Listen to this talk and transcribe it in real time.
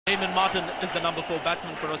Damien Martyn is the number 4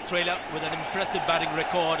 batsman for Australia with an impressive batting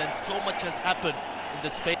record, and so much has happened in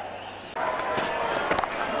this space.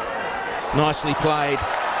 Nicely played.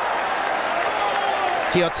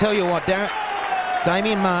 Gee, I'll tell you what,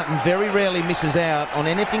 Damien Martyn very rarely misses out on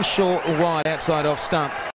anything short or wide outside off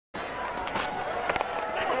stump.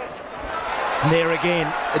 There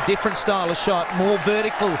again, a different style of shot, more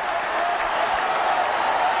vertical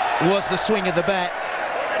was the swing of the bat.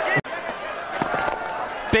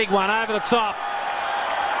 Big one over the top.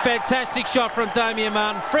 Fantastic shot from Damien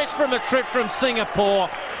Martyn, fresh from a trip from Singapore.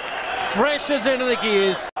 Fresh as into the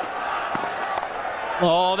gears.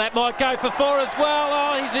 Oh, that might go for 4 as well.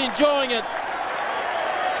 Oh, he's enjoying it.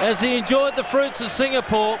 As he enjoyed the fruits of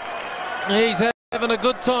Singapore, he's having a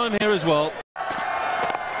good time here as well.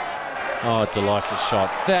 Oh, delightful shot.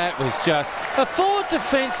 That was just a forward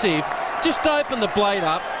defensive, just opened the blade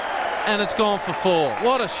up and it's gone for 4.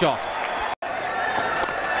 What a shot.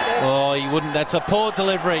 Oh, he wouldn't. That's a poor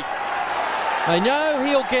delivery. They know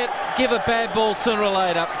he'll give a bad ball sooner or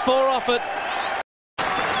later. 4 off it.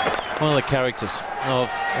 One of the characters of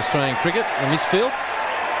Australian cricket in this field,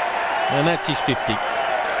 and that's his 50.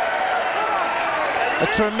 A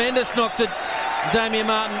tremendous knock to Damien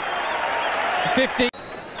Martyn. 50.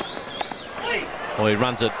 Oh, he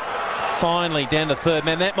runs it finally down to third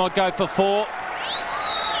man. That might go for 4,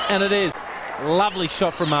 and it is. Lovely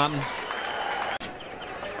shot from Martyn.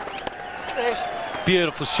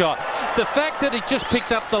 Beautiful shot. The fact that he just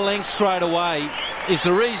picked up the length straight away is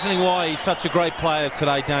the reasoning why he's such a great player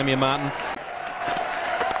today, Damien Martyn.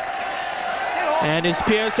 And his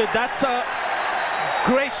peers said that's a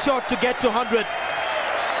great shot to get to 100.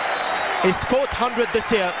 His 4th 100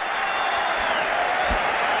 this year.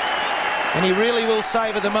 And he really will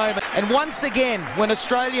savour the moment. And once again, when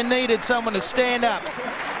Australia needed someone to stand up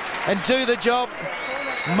and do the job,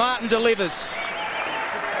 Martyn delivers.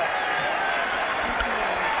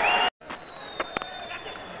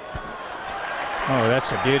 Oh,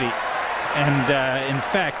 that's a beauty. And in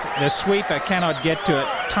fact, the sweeper cannot get to it.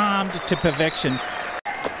 Timed to perfection.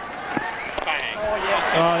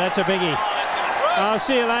 Oh, that's a biggie. I'll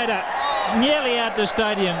see you later. Nearly out the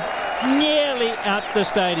stadium. Nearly out the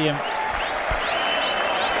stadium.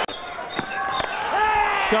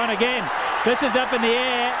 It's gone again. This is up in the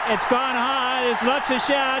air. It's gone high. There's lots of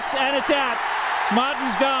shouts, and it's out.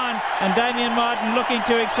 Martyn's gone, and Damien Martyn looking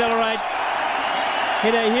to accelerate.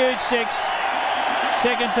 Hit a huge 6.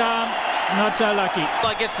 Second time, not so lucky.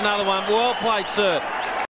 Gets another one. Well played, sir.